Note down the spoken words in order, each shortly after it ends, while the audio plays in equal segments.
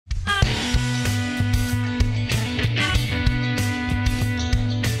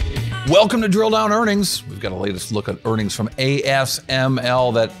Welcome to Drill Down Earnings. We've got a latest look at earnings from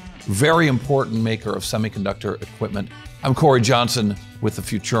ASML, that very important maker of semiconductor equipment. I'm Cory Johnson with the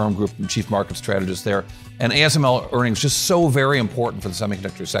Futurum Group, and Chief Market Strategist there. And ASML earnings just so very important for the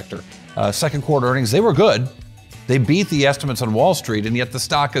semiconductor sector. Second quarter earnings, they were good. They beat the estimates on Wall Street, and yet the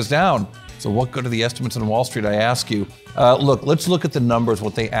stock is down. So what good are the estimates on Wall Street, I ask you? Let's look at the numbers,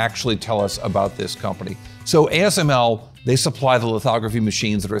 what they actually tell us about this company. So ASML, they supply the lithography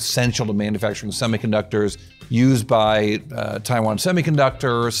machines that are essential to manufacturing semiconductors used by Taiwan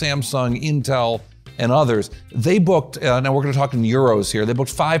Semiconductor, Samsung, Intel, and others. They booked, now we're going to talk in euros here, they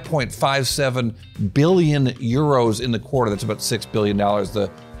booked 5.57 billion euros in the quarter. That's about $6 billion. The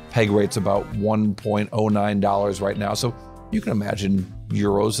peg rate's about $1.09 right now. So you can imagine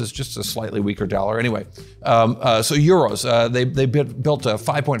euros is just a slightly weaker dollar. Anyway, so euros, they built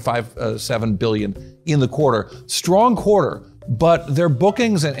 5.57 billion in the quarter. Strong quarter, but their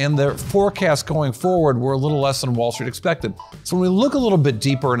bookings and their forecasts going forward were a little less than Wall Street expected. So when we look a little bit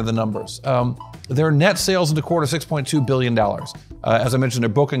deeper into the numbers, their net sales in the quarter, $6.2 billion. As I mentioned, their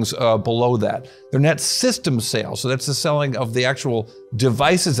bookings below that. Their net system sales, so that's the selling of the actual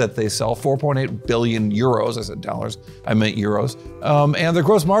devices that they sell, 4.8 billion euros. I said dollars, I meant euros. And their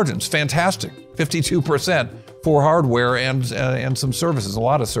gross margins, fantastic, 52% for hardware and some services, a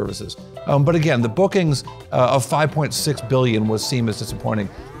lot of services. But again, the bookings of 5.6 billion was seen as disappointing.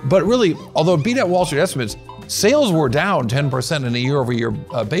 But really, although it beat out Wall Street estimates, sales were down 10% in a year-over-year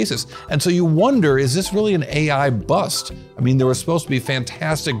basis. And so you wonder, is this really an AI bust? I mean, there was supposed to be a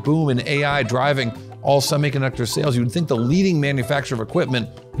fantastic boom in AI driving all semiconductor sales. You'd think the leading manufacturer of equipment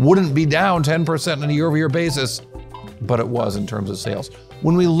wouldn't be down 10% on a year-over-year basis, but it was in terms of sales.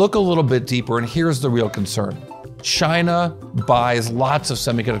 When we look a little bit deeper, and here's the real concern, China buys lots of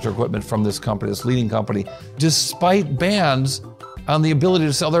semiconductor equipment from this company, this leading company, despite bans on the ability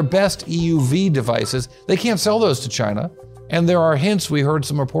to sell their best EUV devices. They can't sell those to China. And there are hints, we heard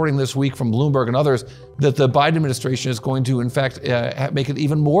some reporting this week from Bloomberg and others, that the Biden administration is going to, in fact, make it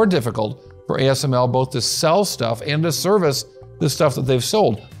even more difficult for ASML both to sell stuff and to service the stuff that they've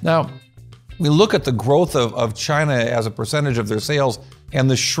sold. Now, we look at the growth of China as a percentage of their sales and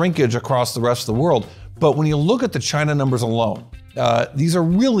the shrinkage across the rest of the world. But when you look at the China numbers alone, these are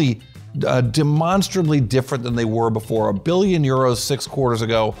really demonstrably different than they were before. €1 billion 6 quarters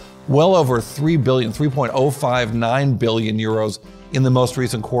ago, well over 3 billion, 3.059 billion euros in the most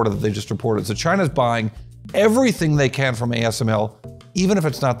recent quarter that they just reported. So China's buying everything they can from ASML, even if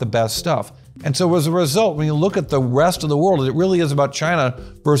it's not the best stuff. And so as a result, when you look at the rest of the world, it really is about China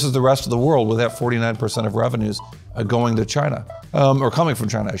versus the rest of the world, with that 49% of revenues going to China, or coming from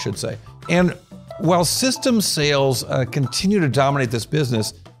China, I should say. And while system sales continue to dominate this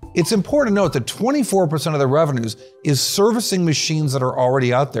business, it's important to note that 24% of their revenues is servicing machines that are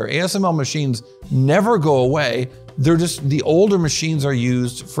already out there. ASML machines never go away. They're just, the older machines are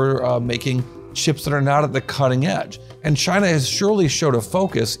used for making chips that are not at the cutting edge. And China has surely showed a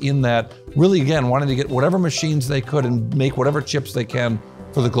focus in that, really again, wanting to get whatever machines they could and make whatever chips they can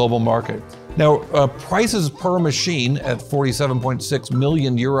for the global market. Now, prices per machine at 47.6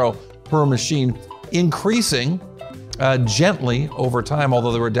 million euro per machine, increasing gently over time,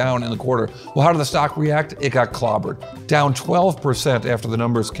 although they were down in the quarter. Well, how did the stock react? It got clobbered. Down 12% after the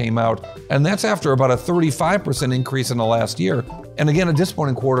numbers came out, and that's after about a 35% increase in the last year. And again, a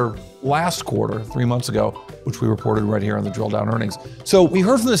disappointing quarter last quarter, 3 months ago, which we reported right here on the Drill Down Earnings. So we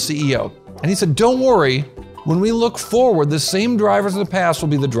heard from the CEO, and he said, don't worry, when we look forward, the same drivers of the past will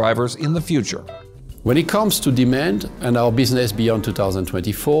be the drivers in the future. When it comes to demand and our business beyond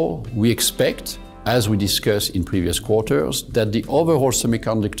 2024, we expect, as we discussed in previous quarters, that the overall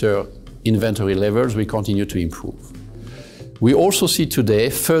semiconductor inventory levels will continue to improve. We also see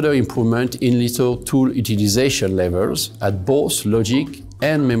today further improvement in litho tool utilization levels at both logic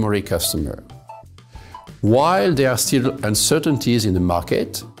and memory customer. While there are still uncertainties in the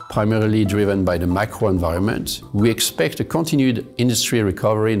market, primarily driven by the macro environment, we expect a continued industry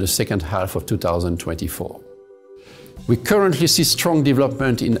recovery in the second half of 2024. We currently see strong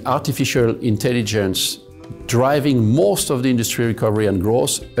development in artificial intelligence driving most of the industry recovery and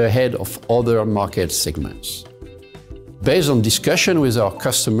growth ahead of other market segments. Based on discussion with our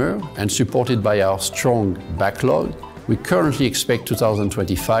customer and supported by our strong backlog, we currently expect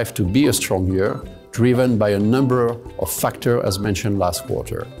 2025 to be a strong year, driven by a number of factors as mentioned last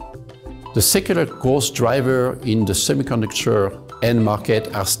quarter. The secular growth driver in the semiconductor end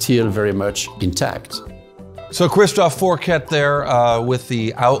market are still very much intact. So Christophe Forquet there with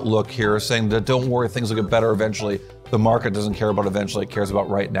the outlook here, saying that don't worry, things will get better eventually. the market doesn't care about eventually, it cares about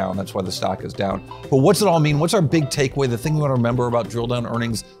right now, and that's why the stock is down. But what's it all mean? What's our big takeaway? The thing we want to remember about drill down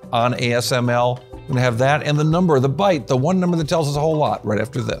earnings on ASML? We're going to have that and the number, the bite, the one number that tells us a whole lot right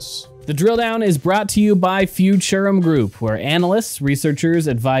after this. The Drill Down is brought to you by Futurum Group, where analysts, researchers,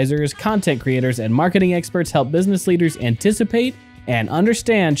 advisors, content creators, and marketing experts help business leaders anticipate and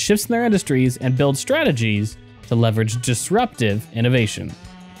understand shifts in their industries and build strategies to leverage disruptive innovation.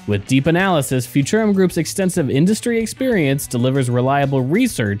 With deep analysis, Futurum Group's extensive industry experience delivers reliable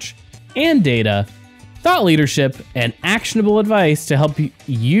research and data, thought leadership, and actionable advice to help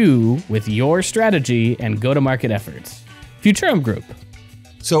you with your strategy and go-to-market efforts. Futurum Group.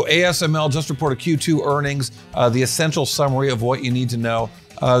 So ASML just reported Q2 earnings, the essential summary of what you need to know.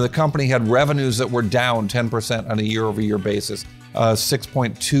 The company had revenues that were down 10% on a year-over-year basis,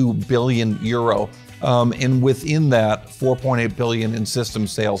 6.2 billion euro. And within that, 4.8 billion in system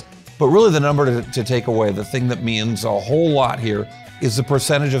sales. But really the number to take away, the thing that means a whole lot here, is the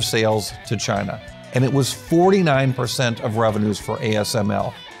percentage of sales to China. And it was 49% of revenues for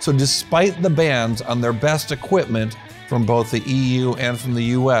ASML. So despite the bans on their best equipment from both the EU and from the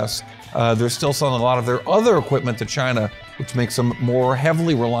US, they're still selling a lot of their other equipment to China, which makes them more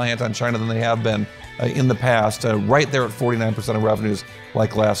heavily reliant on China than they have been in the past, right there at 49% of revenues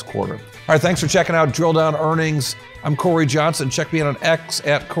like last quarter. All right, thanks for checking out Drill Down Earnings. I'm Cory Johnson. Check me out on X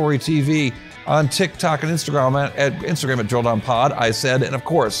at Cory TV, on TikTok and Instagram at Drill Down Pod, I said, and of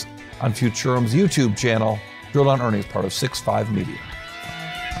course, on Futurum's YouTube channel, Drill Down Earnings, part of 6.5 Media.